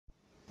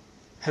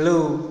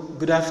Hello,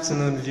 good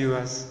afternoon,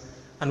 viewers,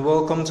 and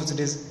welcome to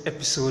today's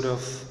episode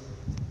of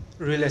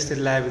Real Estate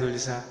Live with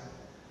Olisa.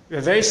 We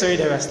are very sorry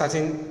that we are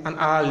starting an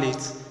hour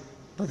late,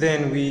 but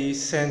then we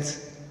sent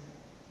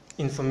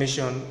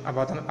information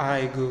about an hour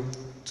ago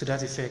to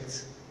that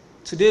effect.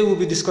 Today we'll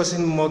be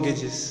discussing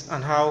mortgages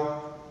and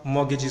how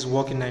mortgages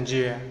work in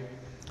Nigeria.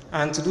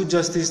 And to do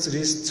justice to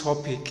this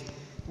topic,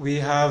 we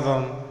have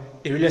a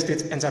real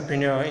estate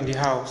entrepreneur in the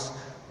house.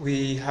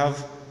 We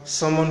have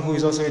someone who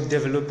is also a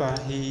developer.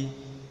 He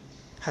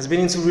has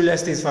been into real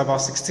estate for about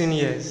 16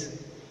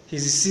 years.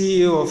 He's the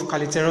CEO of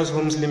Kalyteros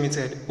Homes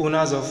Limited,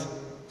 owners of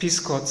Peace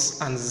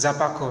Courts and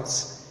Zappa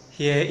Courts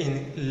here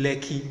in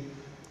Lekki.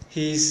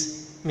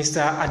 He's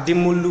Mr.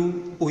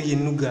 Ademolu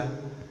Oyenuga.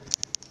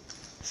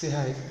 Say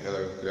hi.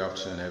 Hello, good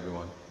afternoon,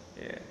 everyone.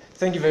 Yeah.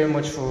 Thank you very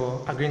much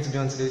for agreeing to be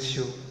on today's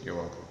show. You're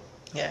welcome.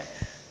 Yeah.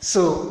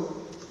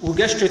 So we'll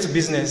get straight to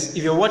business.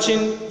 If you're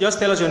watching, just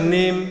tell us your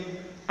name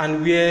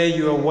and where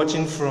you are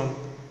watching from.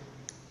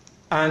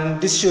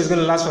 And this show is going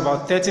to last for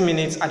about 30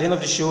 minutes. At the end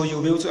of the show,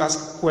 you'll be able to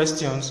ask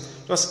questions.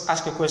 Just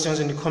ask your questions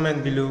in the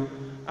comment below,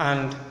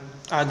 and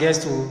our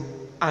guest will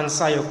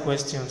answer your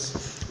questions.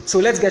 So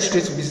let's get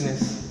straight to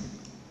business.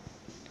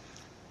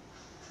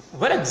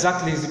 What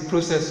exactly is the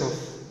process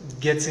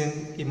of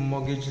getting a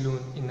mortgage loan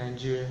in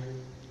Nigeria?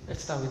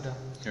 Let's start with that.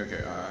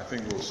 Okay, I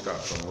think we'll start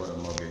from what a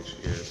mortgage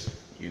is,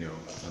 and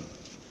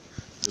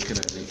looking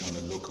at it on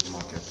the local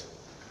market.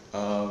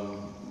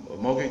 A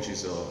mortgage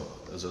is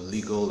a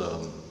legal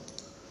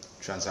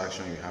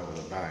transaction you have with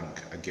a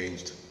bank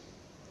against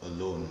a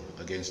loan,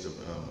 against a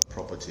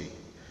property,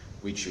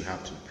 which you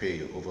have to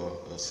pay over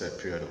a set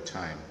period of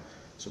time.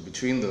 So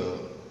between the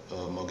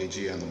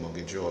mortgagee and the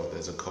mortgagor,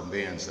 there's a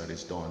conveyance that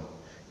is done,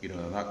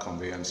 and that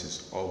conveyance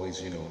is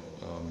always,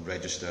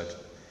 registered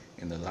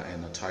in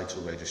the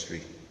title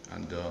registry.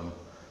 And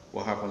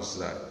what happens is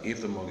that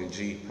if the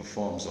mortgagee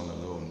performs on the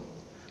loan,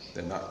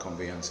 then that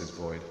conveyance is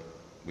void,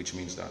 which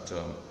means that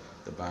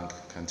the bank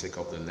can take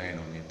up the lien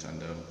on it,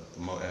 and the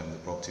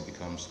property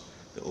becomes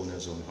the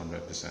owner's own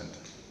 100%.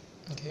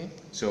 Okay.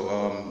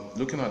 So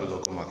looking at the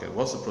local market,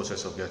 what's the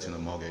process of getting a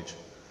mortgage?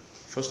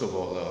 First of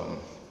all,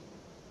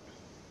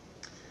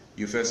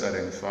 you first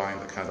identify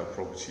the kind of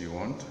property you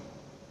want,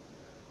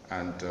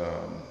 and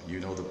you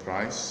know the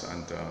price,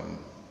 and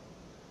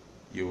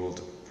you will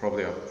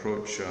probably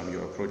approach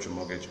a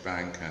mortgage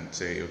bank and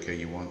say, okay,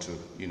 you want to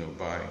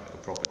buy a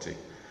property.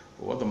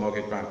 But what the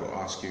mortgage bank will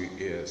ask you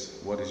is,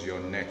 what is your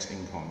net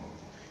income?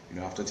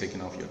 After taking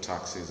off your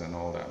taxes and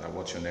all that,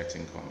 what's your net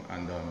income?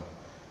 And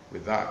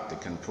with that, they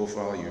can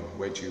profile you.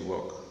 Where do you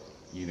work?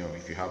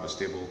 If you have a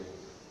stable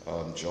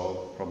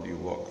job, probably you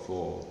work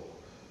for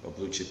a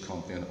blue chip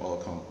company, an oil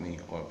company,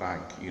 or a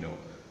bank.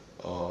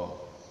 A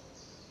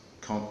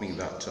company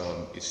that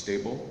is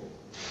stable,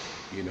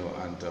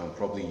 and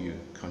probably you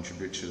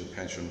contribute to the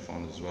pension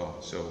fund as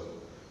well. So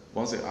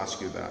once they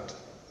ask you that,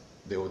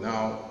 they will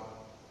now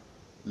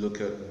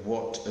look at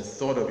what a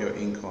third of your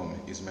income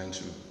is meant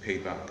to pay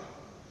back.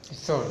 A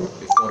third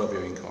of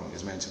your income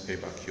is meant to pay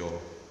back your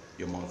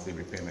monthly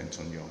repayment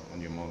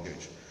on your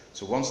mortgage.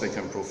 So once they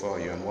can profile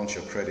you, and once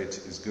your credit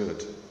is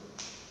good,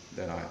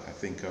 then I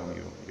think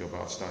you're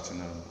about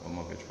starting a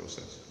mortgage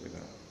process with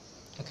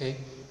that. Okay.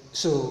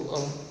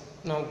 So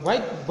now, why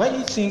do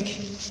you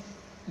think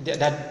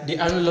that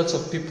there are lots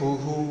of people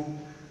who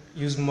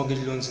use mortgage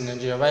loans in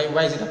Nigeria?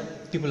 Why is it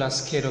that people are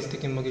scared of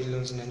taking mortgage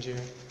loans in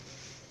Nigeria?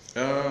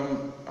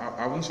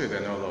 I wouldn't say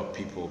there are not a lot of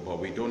people, but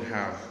we don't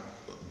have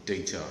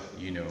data,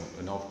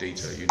 enough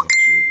data,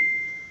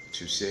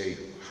 to say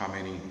how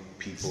many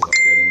people are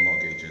getting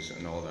mortgages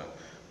and all that.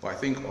 But I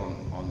think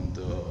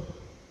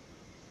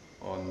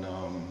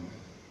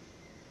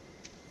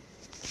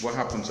what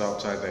happens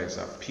outside there is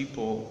that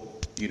people,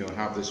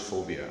 have this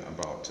phobia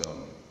about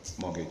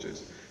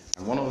mortgages,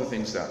 and one of the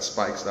things that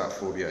spikes that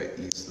phobia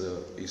is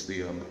the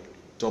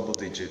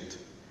double-digit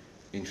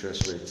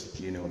interest rates,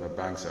 that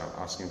banks are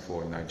asking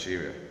for in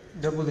Nigeria.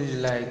 Double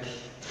digit, like?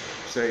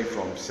 Say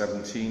from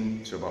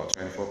 17 to about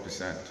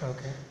 24%.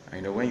 Okay.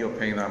 And when you're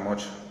paying that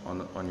much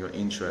on your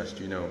interest,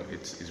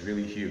 it's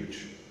really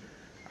huge.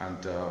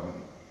 And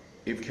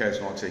if care is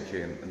not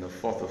taken, in the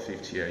fourth or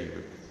fifth year, you'll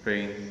be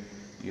paying,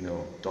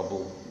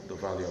 double the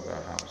value of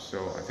that house.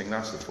 So I think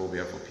that's the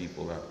phobia for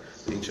people, that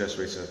the interest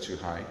rates are too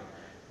high.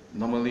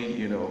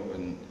 Normally, in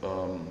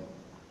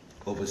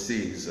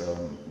overseas,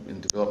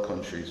 in developed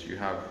countries, you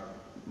have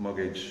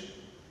mortgage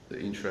the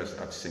interest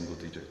at single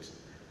digits.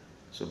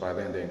 So by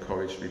then they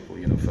encourage people,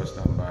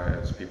 first-time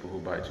buyers, people who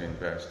buy to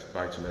invest,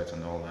 buy to let,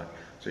 and all that.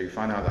 So you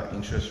find out that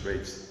interest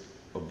rates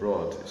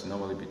abroad is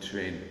normally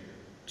between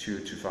 2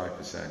 to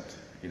 5%.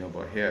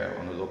 But here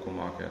on the local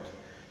market,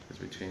 it's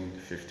between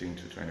 15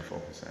 to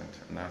 24%,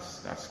 and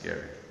that's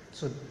scary.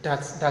 So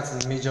that's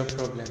a major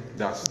problem.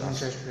 That's the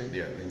interest rate.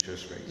 Yeah, the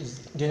interest rate. Is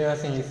the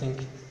other thing you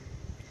think?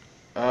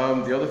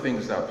 The other thing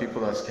is that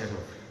people are scared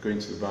of going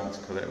to the bank to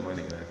collect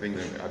money. And I think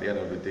that at the end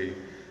of the day,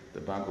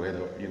 the bank will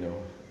end up,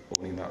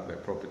 owning out their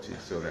property.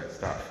 So that's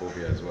that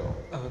phobia as well.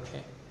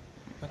 Okay.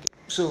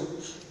 So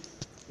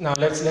now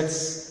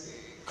let's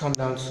come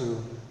down to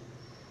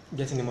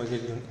getting a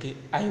mortgage loan. Okay,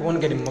 I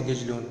want to get a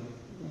mortgage loan.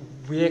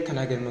 Where can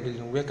I get a mortgage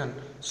loan? Where can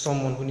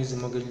someone who needs a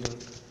mortgage loan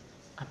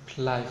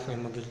apply for a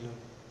mortgage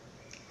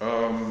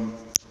Um,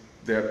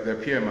 they're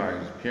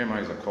PMIs.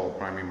 PMIs are called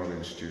primary mortgage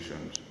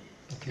institutions.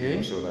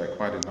 Okay. So there are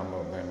quite a number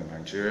of them in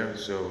Nigeria.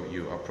 So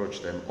you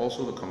approach them.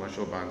 Also, the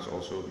commercial banks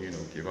also,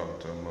 give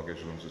out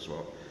mortgage loans as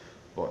well.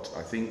 But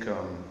I think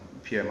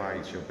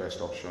PMI is your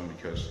best option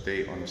because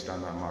they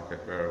understand that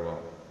market very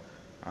well.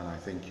 And I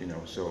think,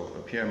 so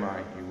a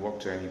PMI, you walk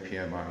to any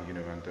PMI, and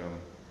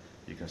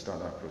you can start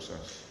that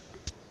process.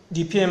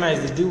 The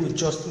PMIs, they deal with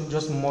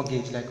just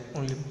mortgage, like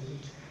only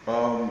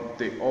mortgage.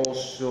 They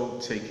also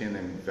take in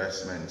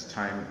investments,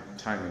 time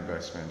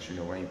investments.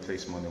 When you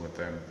place money with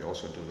them, they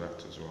also do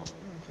that as well.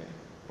 Okay.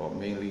 But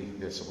mainly,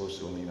 they're supposed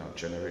to only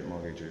generate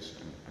mortgages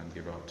and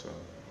give out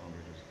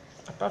mortgages.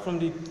 Apart from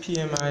the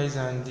PMIs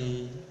and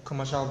the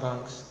commercial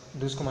banks,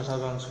 those commercial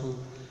banks who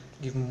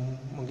give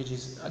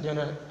mortgages, are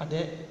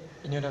there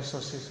any other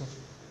sources of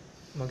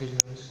mortgage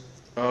loans?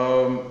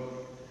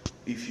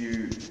 If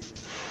you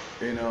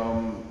in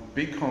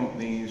big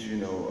companies,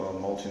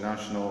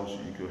 multinationals,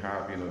 you could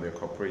have their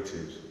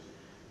cooperatives.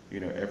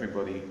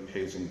 Everybody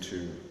pays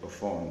into a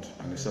fund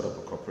and they set up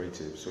a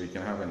cooperative. So you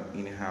can have an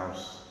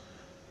in-house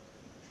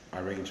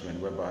arrangement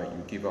whereby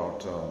you give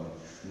out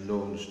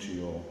loans to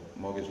your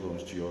mortgage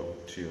loans to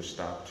your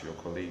staff, to your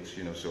colleagues.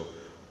 So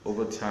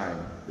over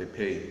time they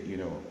pay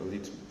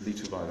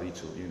little by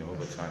little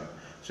over time.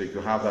 So you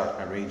could have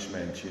that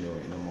arrangement in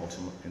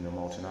a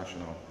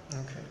multinational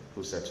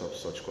who sets up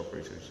such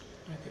cooperatives.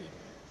 Okay.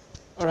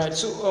 All right.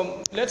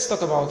 So let's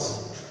talk about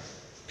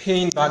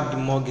paying back the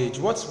mortgage.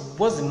 What's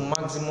the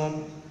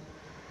maximum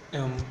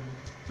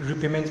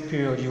repayment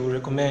period you would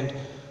recommend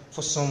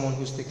for someone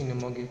who's taking a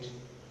mortgage?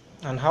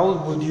 And how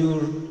would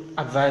you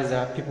advise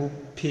that people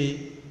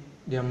pay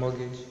their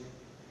mortgage?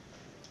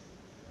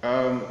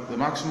 The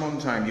maximum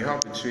time you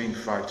have between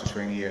 5 to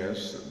 20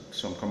 years.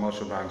 Some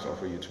commercial banks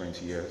offer you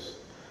 20 years,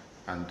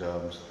 and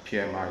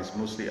PMI is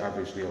mostly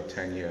averagely of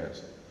 10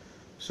 years.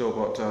 So,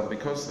 but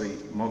because the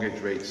mortgage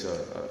rates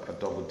are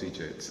double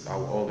digits, I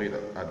will always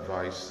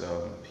advise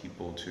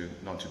people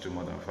not to do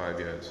more than 5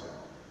 years.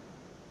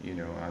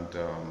 And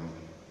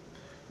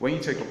when you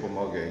take up a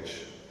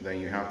mortgage,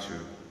 then you have to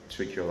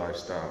tweak your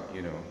lifestyle,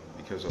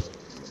 because of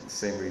the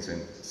same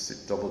reason,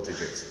 double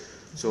digits.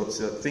 So it's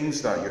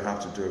things that you have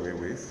to do away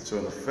with. So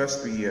in the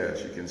first 3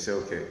 years, you can say,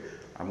 okay,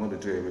 I'm going to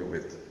do away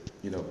with,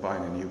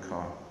 buying a new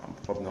car. I'm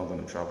probably not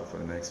going to travel for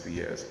the next 3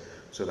 years.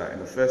 So that in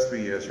the first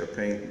 3 years, you're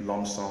paying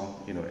lump sum,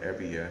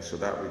 every year. So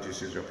that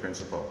reduces your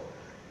principal.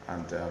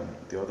 And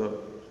the other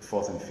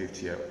fourth and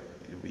fifth year,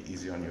 it'll be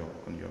easy on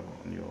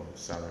your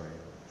salary.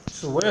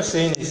 So what you're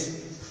saying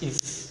is, if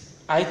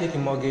I take a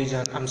mortgage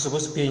and I'm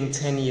supposed to pay in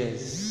 10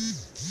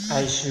 years,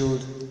 I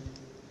should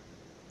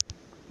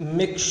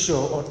make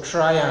sure or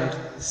try and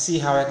see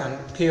how I can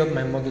pay up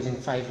my mortgage in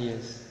 5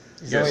 years.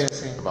 Is that what you're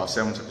saying? About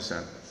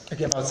 70%.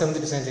 Okay, about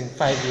 70% in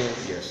 5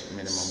 years. Yes,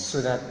 minimum.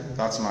 So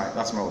that's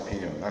my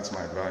opinion. That's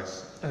my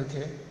advice.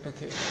 Okay.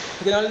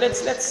 Now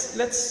let's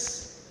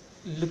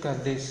look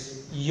at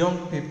this.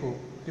 Young people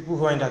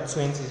who are in their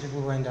 20s,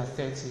 people who are in their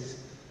 30s,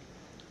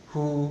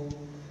 who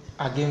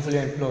are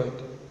gainfully employed.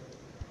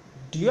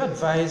 Do you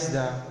advise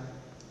that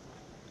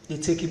they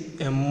take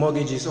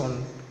mortgages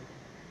on?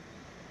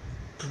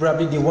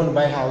 Probably they want to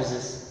buy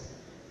houses.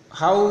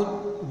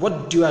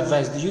 What do you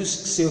advise? Do you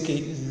say,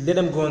 okay, let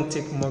them go and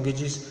take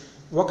mortgages?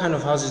 What kind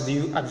of houses do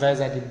you advise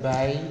that they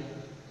buy?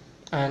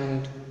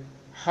 And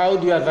how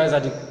do you advise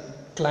that they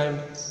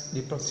climb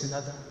the property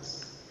ladder?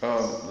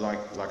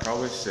 Like I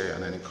always say,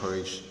 and I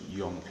encourage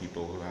young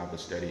people who have a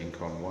steady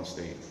income once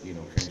they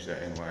finish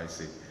their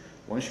NYC.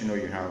 Once you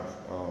have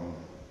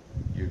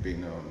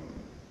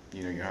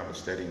you have a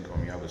steady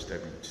income, you have a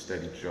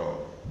steady job.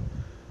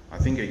 I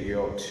think a year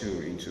or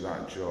two into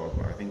that job,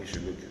 I think you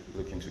should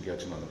look into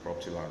getting on the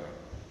property ladder.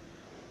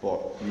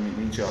 But you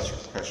need to ask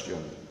a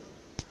question.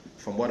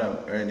 From what I'm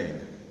earning,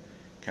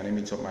 can I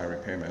meet up my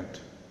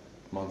repayment,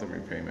 monthly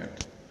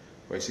repayment?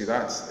 But you see,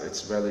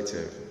 it's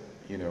relative,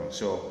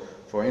 So,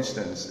 for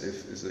instance,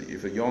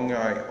 if a young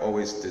guy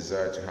always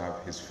desired to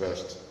have his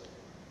first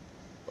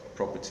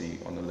property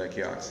on the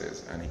Lekki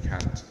axis and he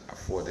can't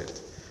afford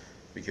it,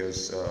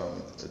 because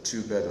a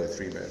 2-bed or a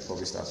 3-bed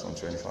probably starts from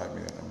 25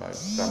 million, and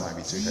that might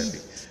be too heavy.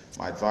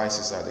 My advice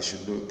is that they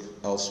should look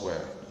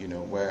elsewhere,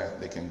 where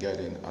they can get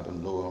in at a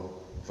lower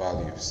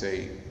value,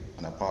 say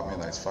an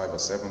apartment that's 5 or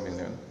 7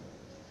 million,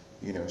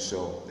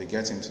 so they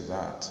get into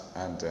that,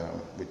 and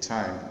with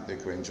time they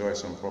could enjoy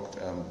some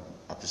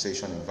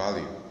appreciation in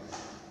value,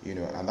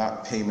 and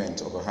that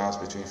payment of a house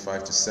between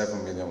 5 to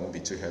 7 million won't be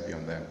too heavy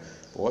on them.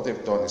 But what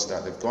they've done is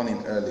that they've gone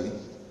in early,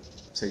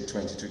 say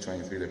 22,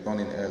 23, they've gone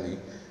in early.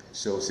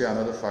 So say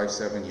another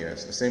 5-7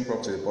 years, the same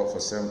property they bought for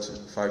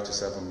 5 to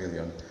 7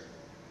 million,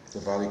 the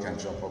value can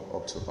jump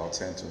up to about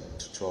 10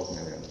 to 12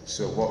 million.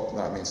 So what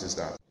that means is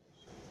that.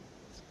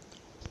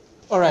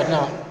 All right,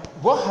 now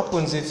what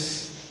happens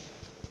if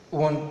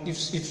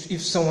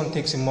someone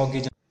takes a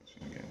mortgage?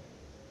 Again.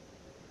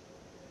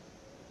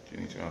 Do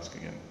you need to ask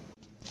again?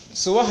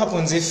 So what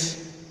happens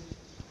if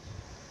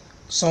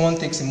someone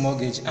takes a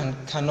mortgage and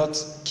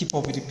cannot keep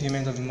up with the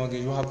payment of the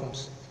mortgage? What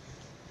happens?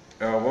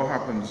 What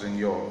happens in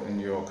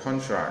your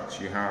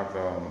contract? You have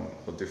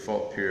a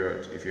default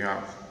period. If you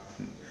have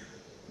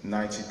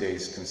 90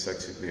 days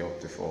consecutively of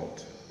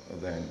default,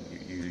 then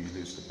you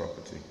lose the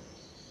property.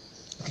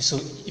 Okay, so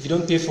if you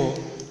don't pay for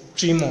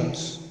 3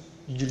 months,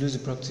 you lose the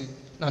property.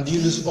 And do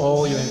you lose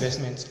all your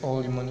investments,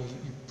 all your money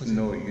you put in?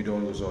 No, you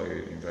don't lose all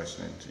your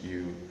investment.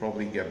 You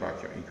probably get back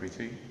your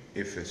equity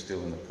if it's still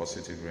in the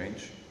positive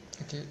range.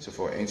 Okay. So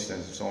for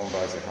instance, if someone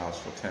buys a house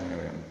for 10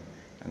 million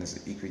and its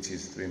equity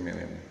is 3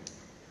 million,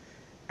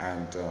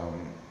 and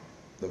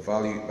the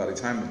value, by the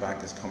time the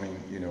bank is coming,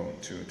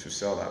 to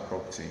sell that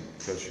property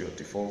because you're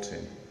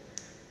defaulting,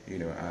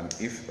 and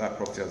if that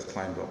property has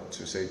climbed up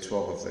to say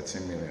 12 or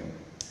 13 million,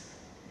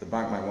 the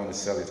bank might want to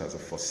sell it as a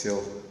for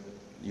sale,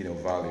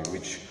 value,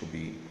 which could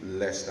be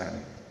less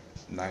than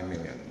 9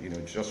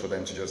 million, just for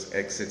them to just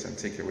exit and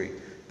take away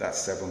that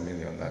 7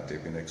 million that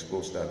they've been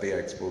exposed, that they are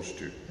exposed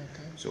to.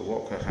 Okay. So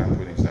what could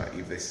happen is that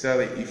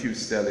if you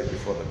sell it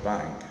before the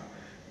bank,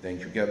 then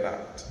you get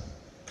that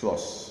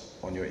plus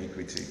on your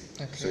equity.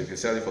 Okay. So if you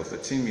sell it for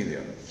 13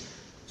 million,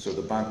 so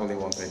the bank only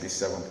wants maybe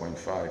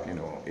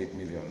 7.5, 8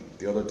 million.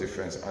 The other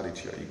difference added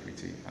to your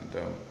equity, and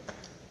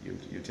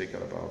you take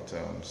out about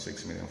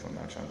 6 million from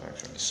that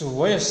transaction. So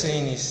what you're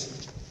saying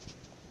is,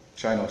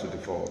 try not to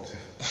default.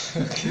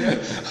 Okay.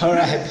 All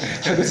right.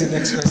 I'll go to the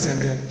next question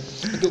then.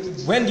 Okay.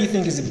 When do you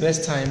think is the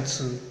best time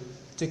to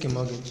take a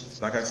mortgage?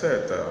 Like I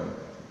said,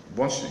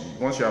 once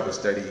you have a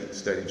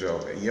steady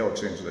job, a year or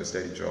two into a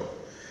steady job,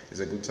 is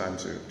a good time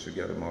to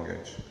get a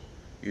mortgage.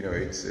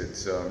 It's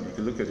you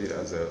can look at it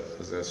as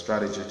a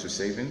strategy to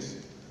savings,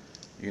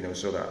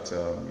 so that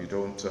you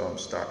don't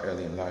start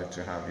early in life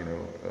to have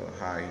a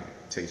high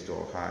taste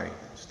or high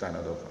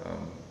standard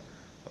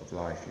of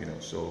life.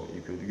 So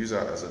you could use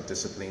that as a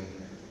discipline,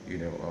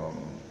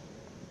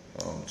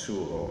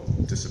 tool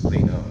or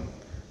discipline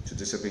to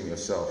discipline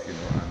yourself,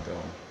 and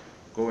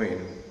go in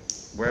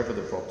wherever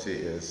the property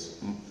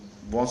is.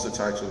 Once the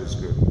title is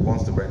good,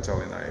 once the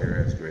rental in that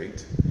area is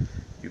great,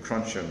 you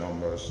crunch your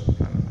numbers,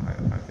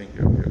 and I think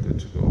you're good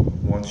to go.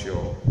 Once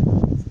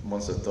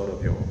a third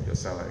of your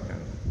salary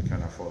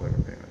can afford the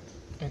repayment.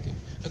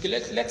 Okay.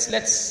 Let's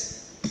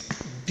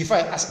before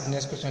I ask the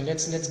next question,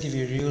 let's give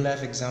you a real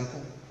life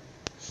example.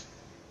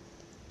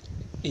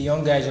 A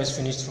young guy just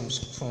finished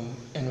from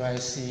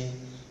NYC,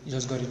 he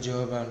just got a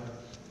job and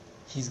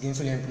he's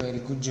gainfully employed, a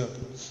good job.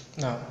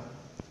 Now,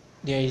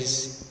 there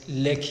is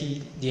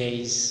Lekki, there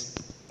is,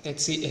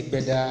 let's say,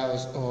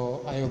 Egbeda or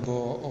Ayobo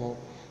or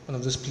one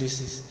of those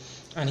places,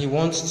 and he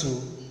wants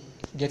to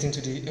get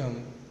into the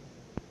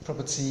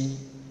property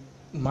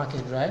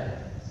market, right?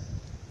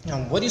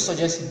 And what do you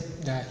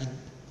suggest that he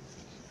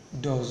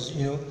does?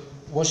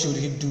 What should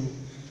he do?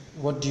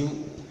 What do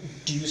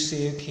you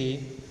say?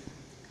 Okay,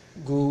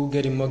 go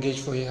get a mortgage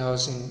for a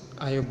house in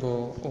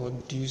Ayobo, or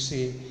do you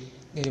say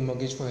get a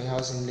mortgage for a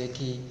house in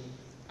Lekki?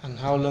 And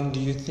how long do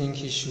you think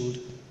he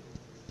should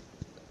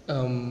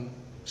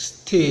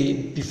stay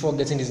before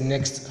getting his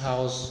next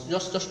house?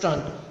 Just try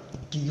and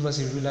give us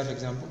a real life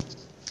example.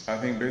 I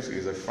think basically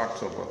it's a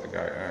factor of what the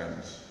guy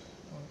earns.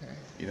 Okay.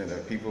 There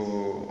are people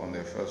who, on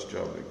their first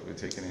job, they could be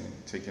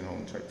taking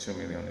home like 2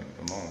 million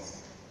a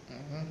month.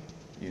 Mm-hmm.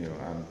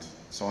 And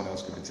someone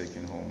else could be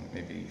taking home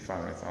maybe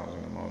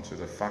 500,000 a month. So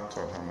it's a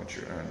factor of how much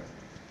you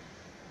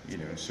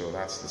earn. So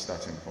that's the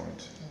starting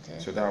point. Okay.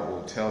 So that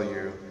will tell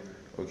you,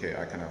 okay,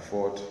 I can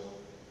afford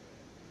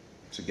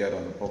to get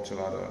on the property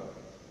ladder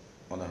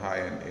on the high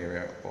end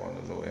area or on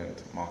the low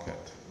end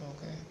market.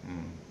 Okay.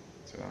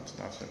 So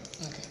that's it.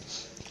 Okay.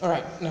 All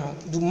right. Now,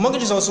 do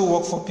mortgages also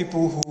work for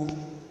people who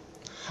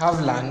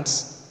have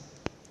lands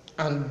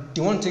and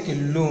they want to take a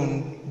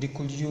loan they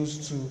could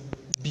use to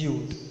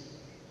build?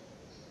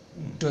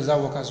 Does that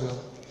work as well?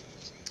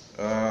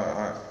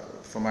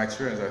 From my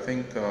experience, I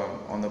think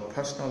on the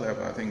personal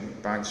level, I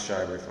think banks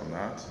shy away from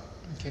that.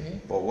 Okay.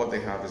 But what they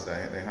have is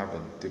that they have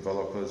a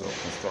developers or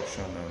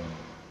construction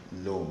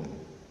loan.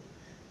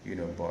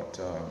 But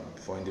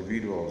for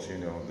individuals,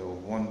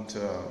 they'll want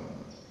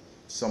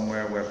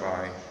somewhere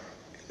whereby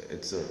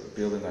it's a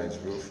building that is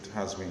roofed,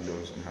 has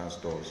windows, and has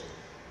doors.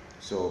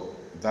 So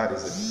that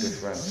is a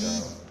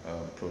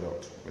different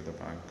product with the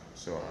bank.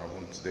 So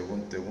they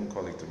won't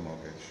call it a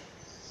mortgage.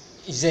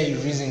 Is there a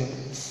reason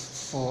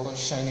for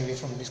shying away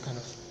from this kind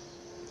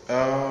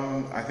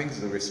of? I think it's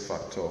the risk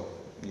factor.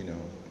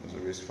 It's a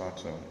risk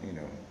factor.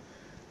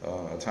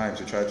 At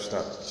times you try to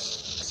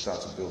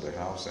start to build a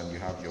house and you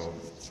have your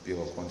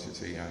bill of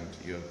quantity and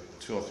you're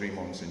 2 or 3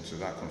 months into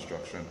that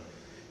construction,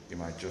 you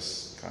might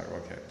just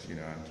skyrocket, and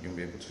you won't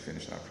be able to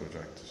finish that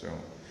project. So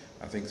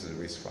I think it's a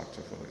risk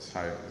factor for this.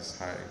 It's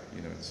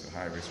a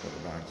high risk for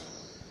the banks.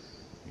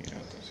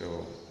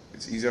 So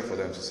it's easier for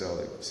them to sell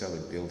a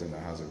building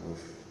that has a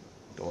roof,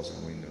 doors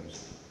and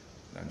windows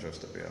than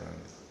just a bare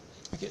land.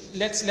 Okay,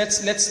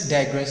 let's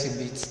digress a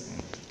bit.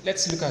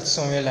 Let's look at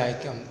somewhere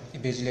like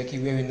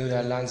Ibejuleki, where we know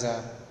that lands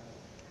are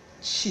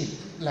cheap.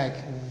 Like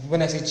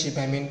when I say cheap,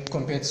 I mean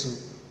compared to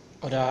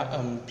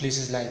other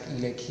places like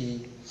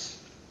Lekki,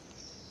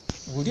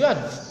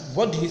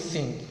 what do you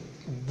think?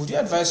 Would you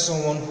advise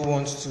someone who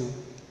wants to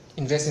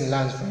invest in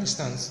land, for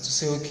instance, to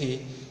say,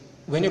 okay,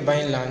 when you're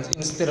buying land,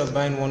 instead of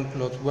buying one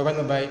plot, we're going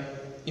to buy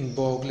in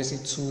bulk, let's say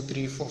 2,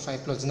 3, 4,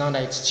 5 plots, now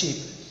that it's cheap,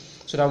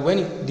 so that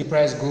when the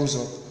price goes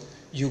up,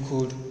 you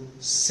could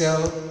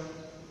sell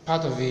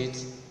part of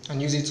it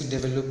and use it to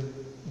develop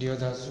the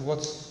others.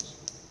 What's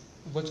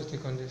your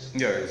take on this?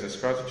 Yeah, it's a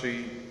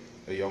strategy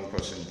a young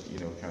person,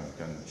 can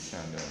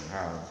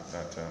have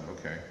that.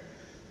 Okay,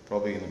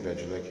 probably in the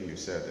Bejuleki, you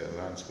said the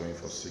land's going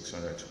for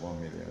 600 to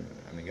 1 million,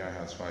 and the guy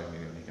has 5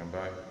 million. He can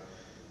buy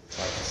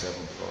 5 to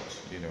 7 plots,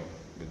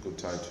 with good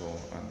title,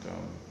 and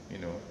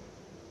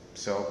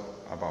sell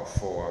about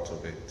 4 out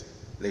of it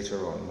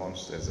later on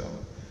once there's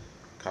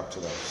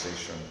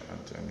capitalization,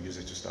 and use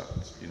it to start,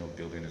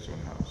 building his own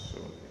house. So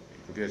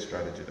it could be a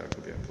strategy that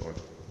could be employed.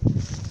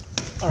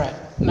 All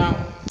right, now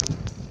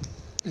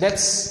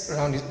let's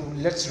round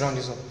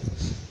this up.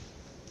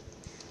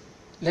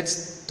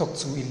 Let's talk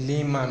to a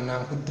layman now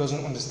who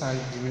doesn't understand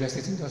the real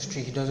estate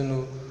industry. He doesn't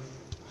know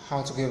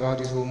how to go about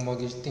this whole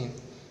mortgage thing.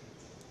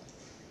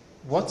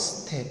 What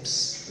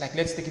steps,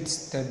 let's take it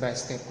step by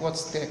step, what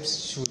steps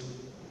should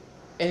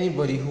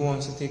anybody who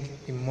wants to take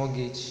a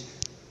mortgage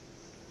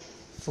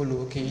follow?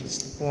 Okay,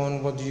 step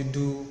 1, what do you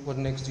do? What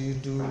next do you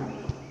do?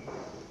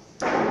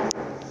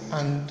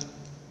 And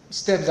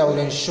steps that will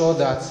ensure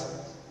that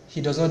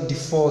he does not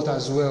default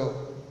as well.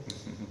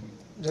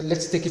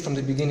 Let's take it from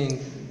the beginning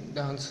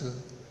down to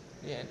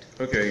the end.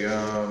 Okay,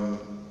 I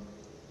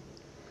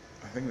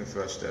think the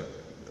first step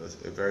is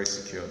a very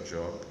secure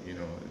job,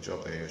 a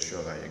job that you're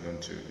sure that you're going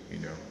to,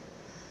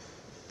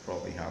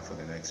 probably have for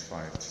the next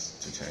 5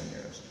 to 10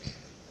 years.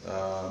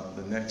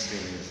 The next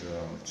thing is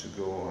to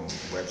go on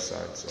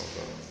websites of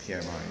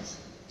PMIs,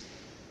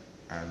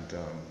 and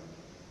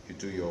you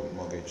do your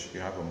mortgage. You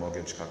have a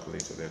mortgage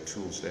calculator. There are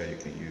tools there you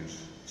can use.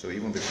 So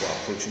even before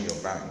approaching your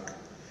bank,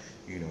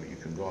 you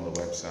can go on the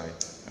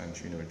website and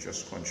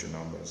just crunch your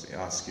numbers. It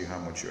asks you how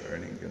much you're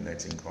earning, your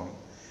net income.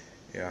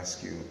 It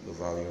asks you the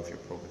value of your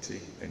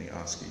property, then it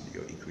asks you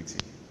your equity.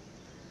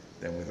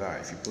 Then with that,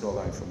 if you put all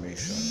that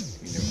information,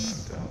 and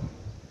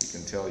it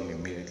can tell you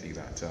immediately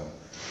that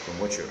from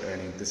what you're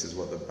earning, this is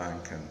what the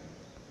bank can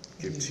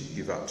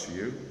give out to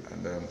you,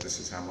 and this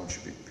is how much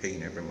you'll be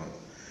paying every month.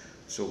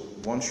 So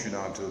once you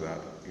now do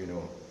that,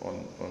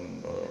 on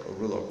a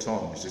rule of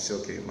thumb, you just say,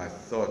 okay, my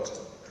third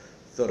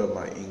of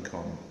my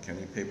income, can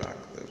you pay back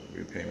the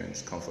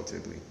repayments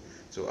comfortably?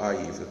 So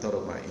i.e., if the third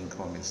of my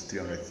income is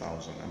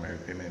 300,000 and my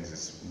repayment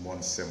is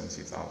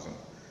 170,000,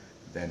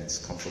 then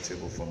it's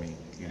comfortable for me,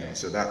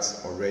 So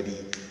that's already,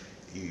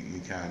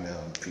 you can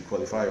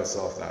pre-qualify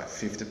yourself that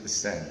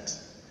 50%,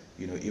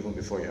 even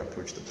before you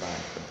approach the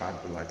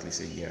bank will likely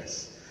say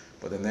yes.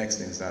 But the next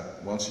thing is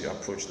that once you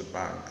approach the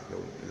bank,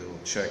 they'll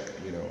check,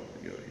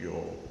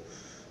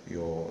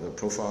 the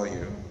profile,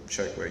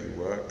 check where you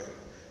work,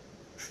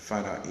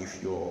 find out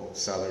if your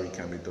salary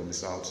can be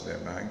domiciled to their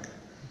bank,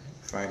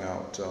 find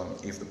out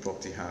if the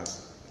property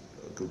has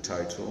a good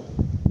title,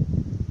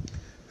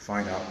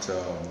 find out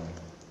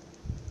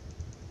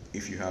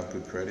if you have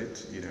good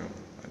credit,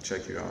 and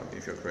check you out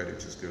if your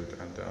credit is good.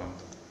 And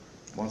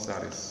once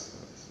that is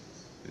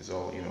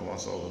all,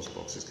 once all those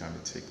boxes can be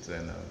ticked,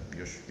 then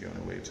you're on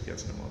the way to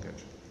getting a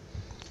mortgage.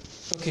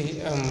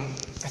 Okay,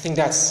 I think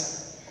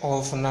that's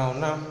all for now.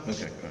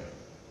 Okay, go ahead.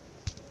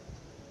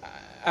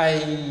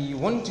 I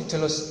want you to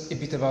tell us a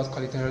bit about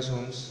Kalyteros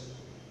Homes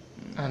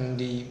and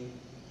the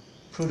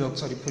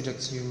products or the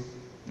projects you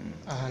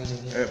are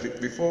handling.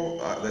 Before,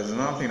 there's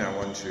another thing I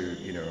want to,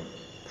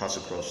 pass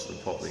across to the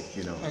public,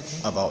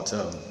 about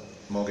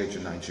mortgage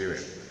in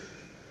Nigeria.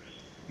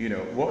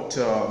 What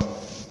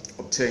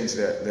obtains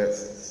there are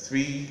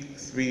three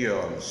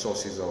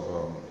sources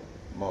of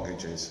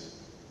mortgages,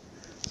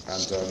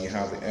 and you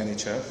have the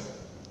NHF.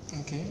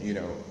 Okay.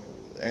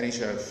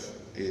 NHF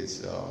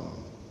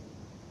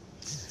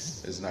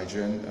is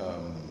Nigerian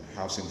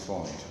Housing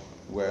Fund,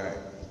 where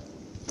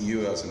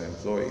you as an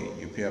employee,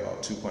 you pay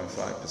about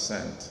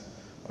 2.5%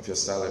 of your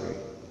salary,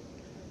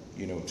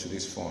 to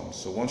this fund.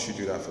 So once you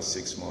do that for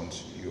 6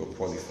 months, you are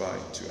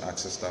qualified to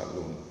access that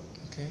loan.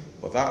 Okay.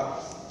 But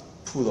that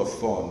pool of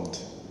fund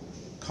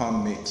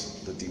can't meet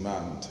the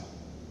demand,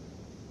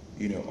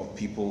 of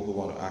people who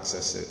want to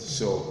access it.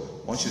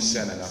 So once you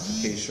send an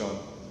application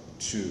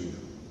to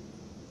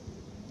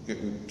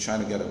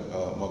trying to get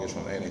a mortgage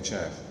from the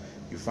NHF,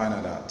 you find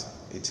out that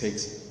it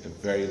takes a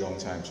very long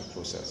time to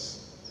process.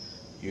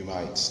 It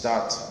might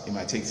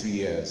take 3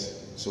 years.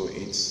 So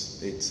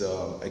it's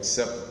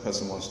except the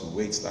person wants to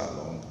wait that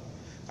long,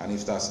 and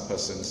if that's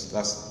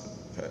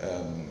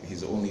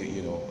his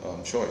only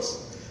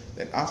choice.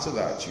 Then after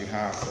that, you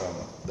have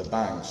the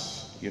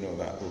banks,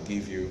 that will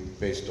give you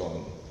based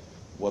on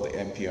what the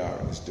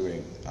MPR is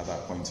doing at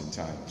that point in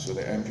time. So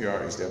the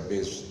MPR is their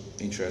base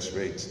interest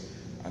rate,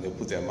 and they'll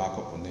put their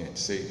markup on it.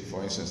 Say,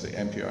 for instance, the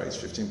MPR is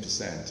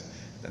 15%,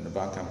 then the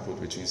bank can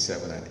put between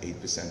 7 and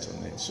 8%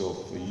 on it. So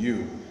for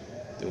you,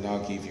 they'll now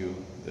give you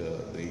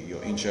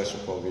your interest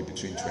will probably be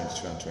between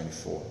 22 and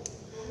 24.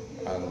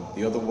 And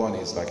the other one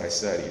is, like I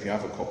said, if you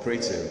have a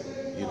cooperative,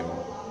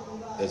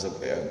 there's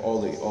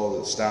all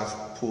the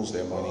staff pools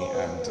their money,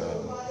 and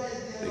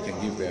they can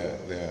give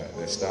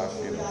their staff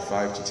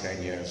 5 to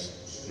 10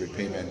 years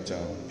repayment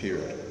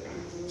period.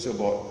 So,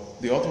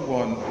 but the other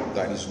one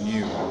that is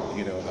new,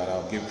 that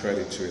I'll give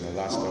credit to in the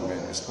last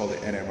government is called the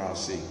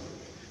NMRC.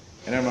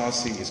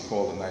 NMRC is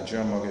called the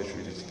Nigerian Mortgage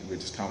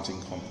Rediscounting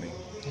Company.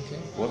 Okay.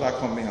 What that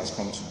company has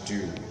come to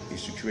do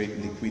is to create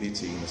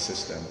liquidity in the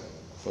system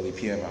for the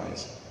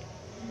PMIs.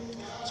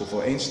 So,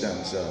 for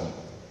instance,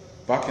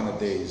 back in the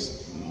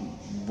days,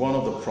 one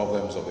of the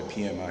problems of the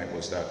PMI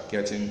was that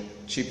getting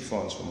cheap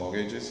funds for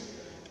mortgages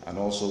and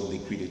also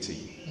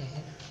liquidity.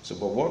 Mm-hmm. So,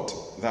 but what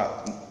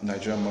that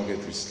Nigerian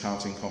Mortgage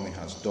Discounting Company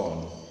has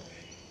done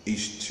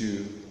is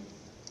to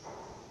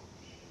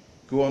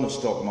go on the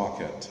stock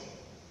market.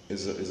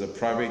 Is a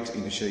private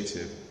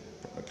initiative,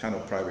 a kind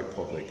of private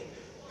public,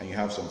 and you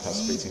have some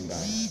participating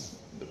banks,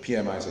 the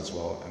PMIs as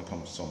well,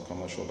 and some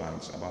commercial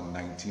banks, about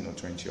 19 or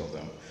 20 of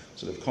them.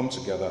 So they've come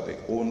together, they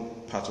own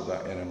part of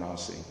that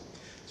NMRC.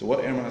 So what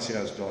NMRC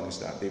has done is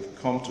that they've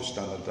come to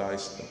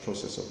standardize the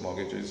process of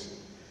mortgages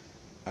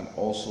and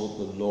also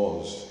the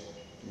laws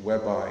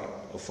whereby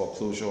a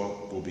foreclosure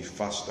will be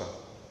faster,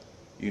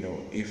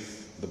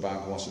 if the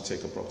bank wants to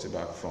take a property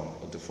back from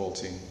a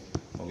defaulting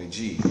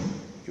mortgagee,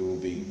 it will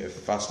be a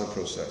faster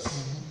process.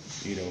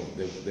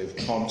 Mm-hmm. They've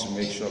come to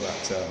make sure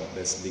that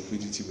there's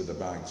liquidity with the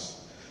banks.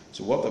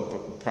 So what the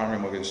primary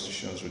mortgage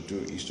institutions would do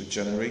is to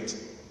generate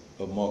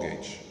a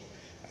mortgage,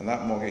 and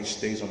that mortgage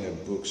stays on their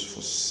books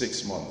for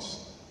 6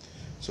 months.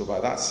 So by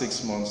that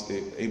 6 months,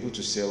 they're able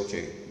to say,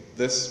 okay,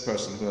 this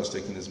person who has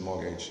taken this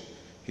mortgage,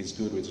 he's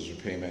good with his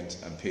repayment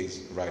and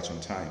pays right on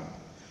time.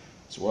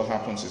 So what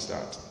happens is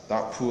that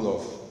pool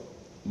of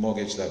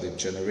mortgage that they've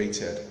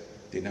generated,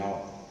 they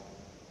now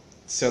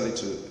sell it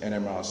to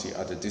NMRC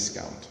at a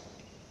discount,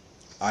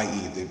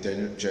 i.e.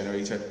 they've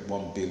generated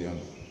 1 billion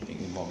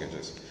in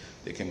mortgages.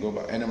 They can go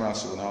back,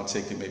 NMRC will now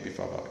take it maybe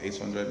for about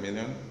 800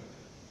 million,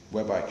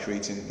 whereby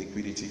creating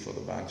liquidity for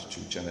the banks to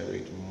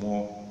generate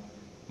more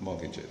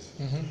mortgages.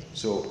 Mm-hmm.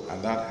 So,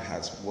 and that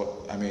has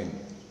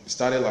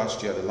started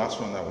last year. The last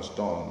one that was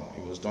done,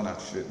 it was done at,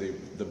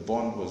 the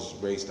bond was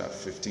raised at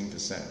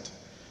 15%.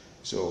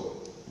 So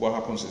what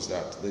happens is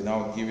that they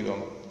now give it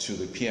on to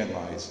the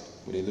PMIs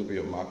with a little bit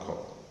of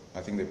markup. I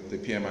think the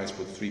PMIs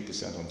put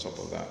 3% on top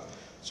of that.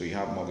 So you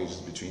have mortgages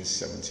between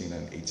 17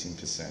 and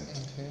 18%.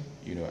 Okay.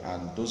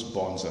 And those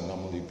bonds are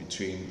normally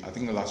between, I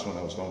think the last one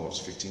that was done was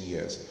 15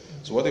 years.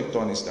 Mm-hmm. So what they've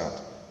done is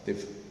that they're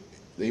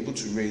able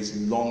to raise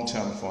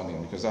long-term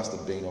funding, because that's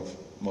the bane of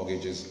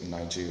mortgages in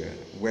Nigeria.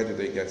 Where do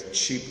they get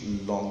cheap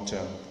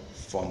long-term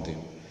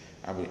funding?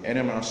 And with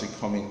NMRC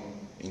coming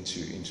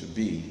into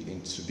B,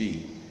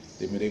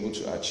 they've been able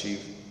to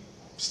achieve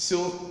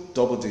still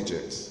double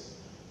digits,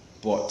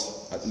 but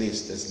at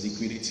least there's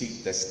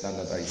liquidity, there's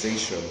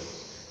standardization,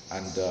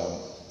 and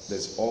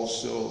there's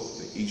also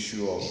the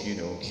issue of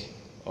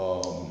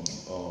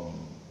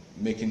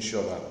making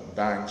sure that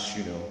banks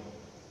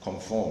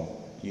conform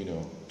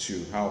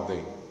to how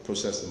they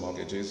process the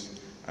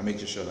mortgages, and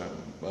making sure that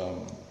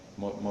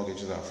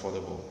mortgages are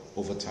affordable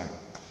over time.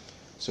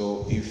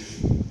 So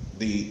if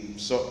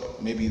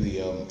maybe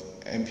the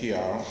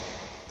MPR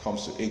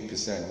comes to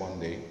 8% one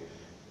day,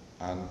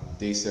 and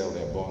they sell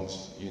their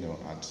bonds,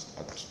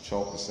 at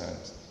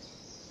 12%,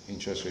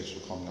 interest rates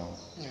will come down.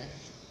 Yeah.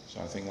 So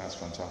I think that's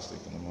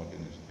fantastic in the mortgage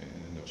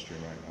industry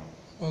right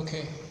now.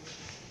 Okay.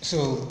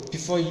 So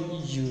before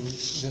you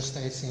just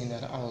started saying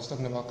that, I was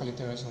talking about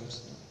Kalyteros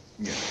Homes.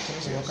 Yeah. Tell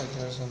us about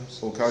Kalyteros Homes.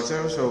 Well,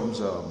 Kalyteros Homes,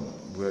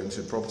 we're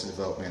into property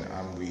development,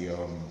 and we're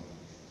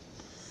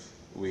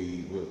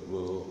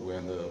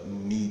in the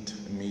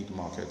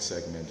mid-market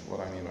segment. What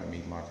I mean by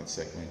mid-market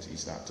segment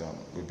is that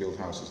we build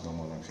houses no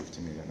more than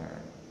 50 million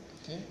naira.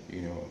 Okay.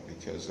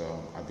 Because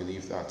I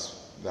believe that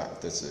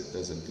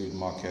there's a good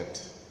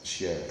market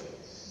share,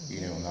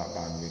 in that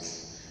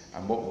bandwidth.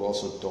 And what we've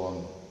also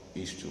done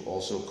is to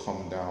also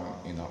come down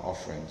in our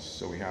offerings.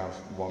 So we have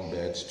 1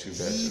 beds, 2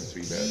 beds, and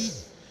 3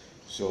 beds.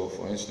 So,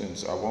 for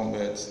instance, our 1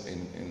 beds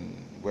in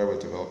where we're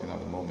developing at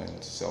the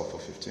moment sell for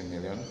 15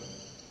 million.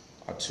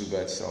 Our 2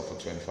 beds sell for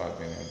 25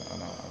 million,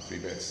 and our 3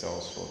 beds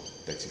sells for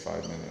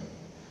 35 million.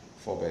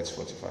 4 beds,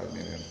 45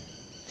 million.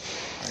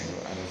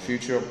 And in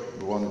future,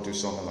 we want to do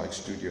something like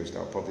studios that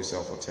will probably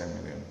sell for 10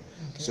 million.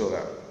 Okay. So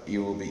that it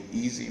will be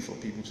easy for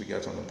people to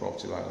get on the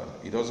property ladder.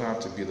 It doesn't have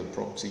to be the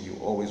property you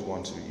always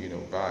want to,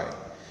 buy.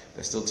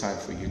 There's still time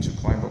for you to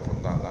climb up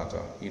on that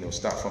ladder.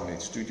 Start from a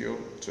studio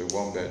to a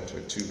 1 bed, to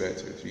a 2 bed,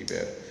 to a 3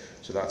 bed.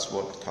 So that's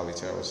what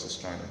Kalyteros is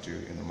trying to do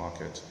in the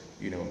market.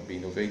 Be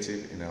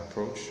innovative in our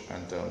approach,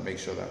 and make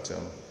sure that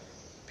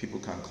people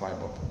can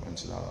climb up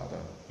onto that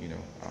ladder,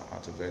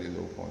 at a very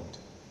low point.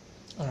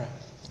 All right.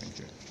 Thank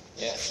you.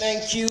 Yeah,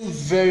 thank you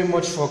very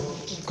much for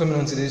coming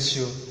on to this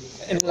show.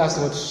 Any last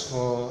words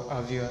for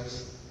our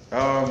viewers?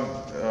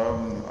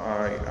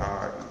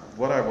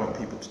 What I want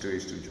people to do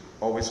is to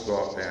always go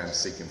out there and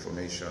seek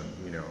information.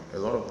 A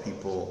lot of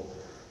people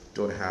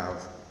don't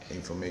have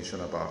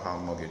information about how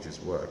mortgages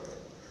work.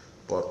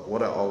 But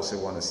what I also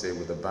want to say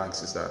with the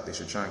banks is that they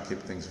should try and keep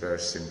things very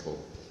simple.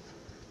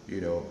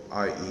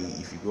 I.e.,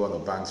 if you go on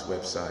a bank's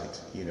website,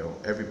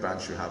 every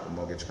bank should have a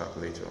mortgage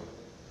calculator.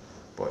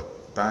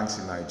 But banks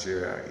in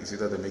Nigeria, it's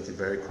either they make it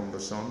very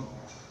cumbersome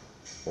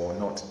or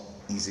not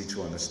easy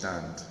to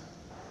understand.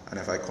 And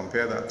if I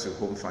compare that to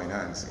home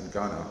finance in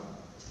Ghana,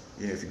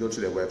 if you go to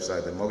their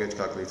website, the mortgage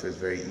calculator is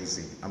very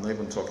easy. I'm not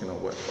even talking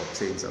on what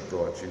obtains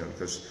abroad,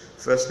 because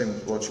first thing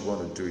what you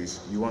want to do is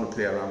you want to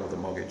play around with the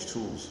mortgage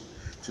tools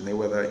to know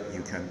whether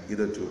you can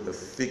either do a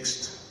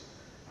fixed,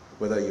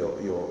 whether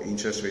your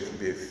interest rate will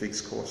be a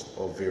fixed cost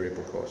or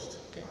variable cost.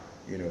 Okay.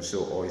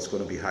 Or it's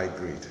going to be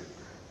hybrid.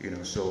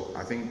 So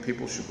I think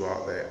people should go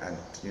out there and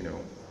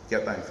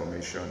get that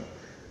information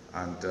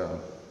and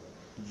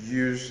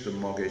use the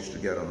mortgage to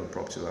get on the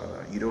property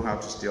ladder. You don't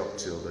have to stay up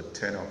till the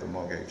tenure of the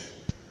mortgage.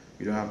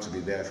 You don't have to be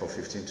there for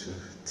 15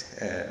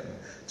 to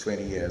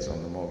 20 years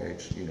on the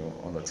mortgage,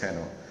 on the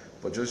tenure.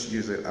 But just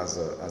use it as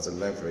a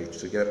leverage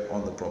to get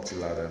on the property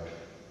ladder,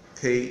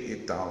 pay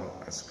it down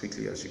as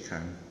quickly as you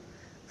can,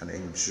 and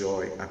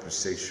enjoy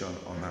appreciation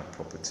on that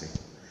property.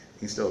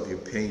 Instead of you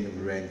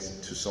paying rent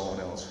to someone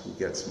else who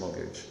gets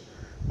mortgage,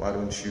 why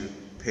don't you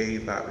pay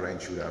that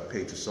rent you would have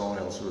paid to someone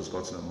else who has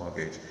gotten a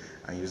mortgage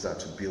and use that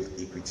to build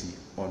equity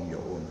on your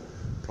own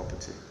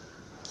property?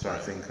 So I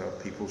think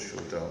people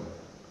should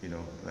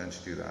learn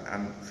to do that.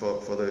 And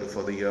for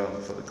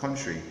the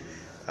country,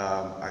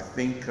 I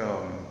think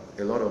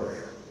a lot of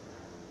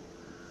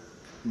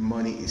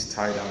money is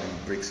tied down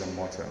in bricks and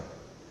mortar.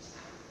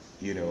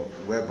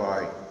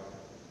 Whereby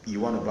you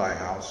want to buy a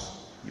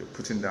house, you're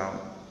putting down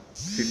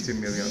 50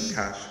 million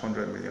cash,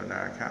 100 million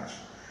naira cash.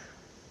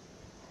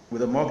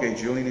 With a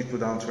mortgage, you only need to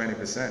put down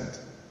 20%.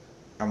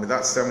 And with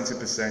that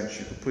 70%,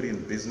 you could put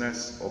in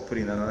business or put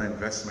in another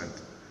investment,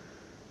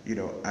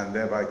 and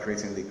thereby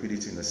creating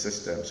liquidity in the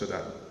system so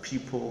that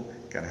people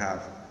can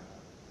have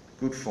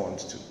good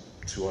funds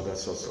to other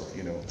sorts of,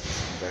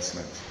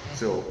 investments.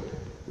 So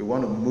we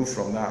want to move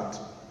from that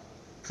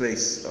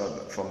place,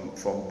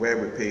 from where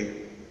we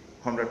pay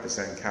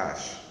 100%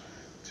 cash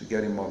to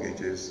getting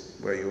mortgages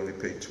where you only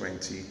pay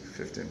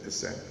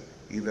 20-15%,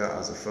 either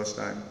as a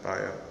first-time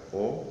buyer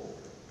or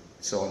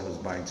someone who's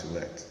buying to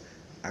let.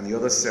 And the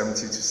other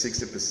 70 to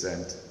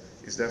 60%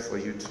 is there for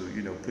you to,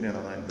 put in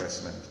another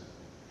investment.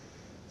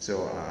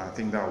 So I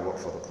think that will work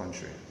for the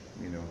country,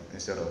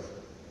 instead of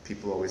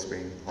people always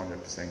paying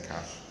 100%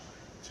 cash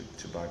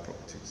to buy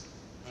properties.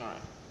 All right.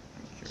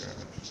 Thank you very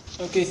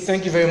much. Okay,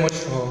 thank you very much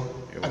for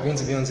agreeing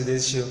to be on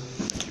today's show.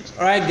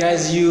 All right,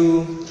 guys,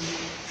 you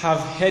have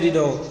heard it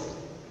all.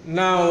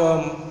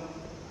 Now,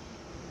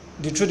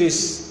 the truth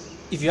is,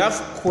 if you have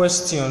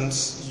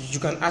questions, you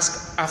can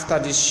ask after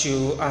this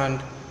show,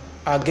 and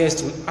our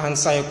guest will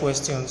answer your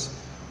questions.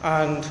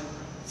 And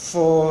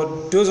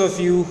for those of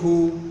you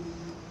who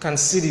can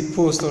see the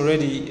post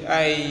already,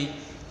 I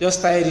just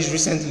started this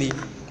recently.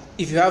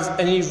 If you have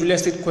any real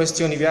estate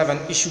question, if you have an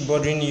issue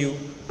bothering you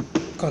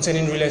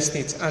concerning real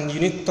estate and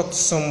you need to talk to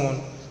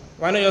someone,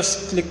 why not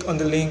just click on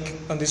the link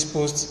on this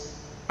post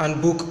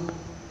and book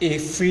a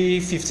free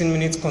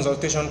 15-minute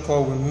consultation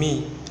call with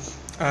me,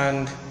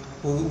 and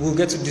we'll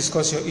get to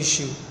discuss your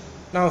issue.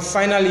 Now,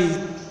 finally,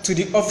 to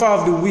the offer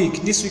of the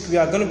week. This week we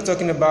are going to be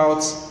talking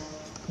about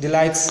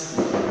Delight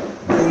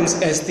Homes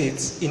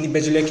Estate in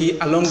Ibejuleki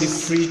along the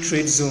Free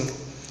Trade Zone.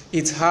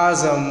 It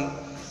has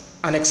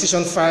an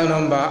accession file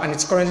number, and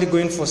it's currently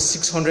going for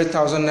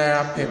 600,000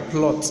 naira per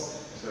plot.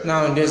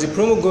 Now, there's a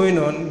promo going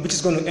on which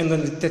is going to end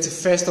on the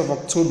 31st of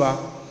October.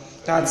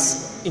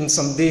 That's in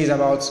some days,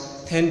 about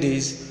 10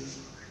 days.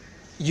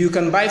 You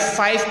can buy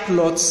 5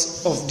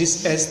 plots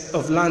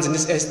of lands in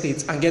this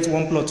estate and get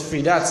 1 plot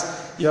free. That's,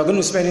 you are going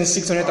to be spending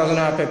 600,000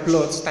 naira per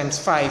plot times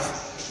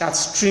 5.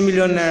 That's 3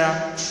 million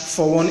naira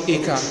for 1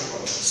 acre.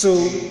 So,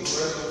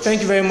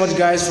 thank you very much,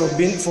 guys,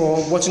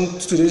 for watching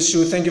today's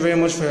show. Thank you very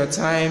much for your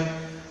time.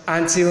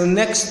 Until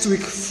next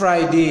week,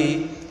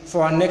 Friday,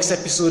 for our next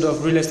episode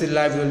of Real Estate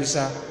Live with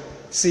Olisa.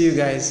 See you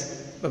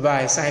guys.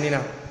 Bye-bye. Signing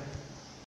out.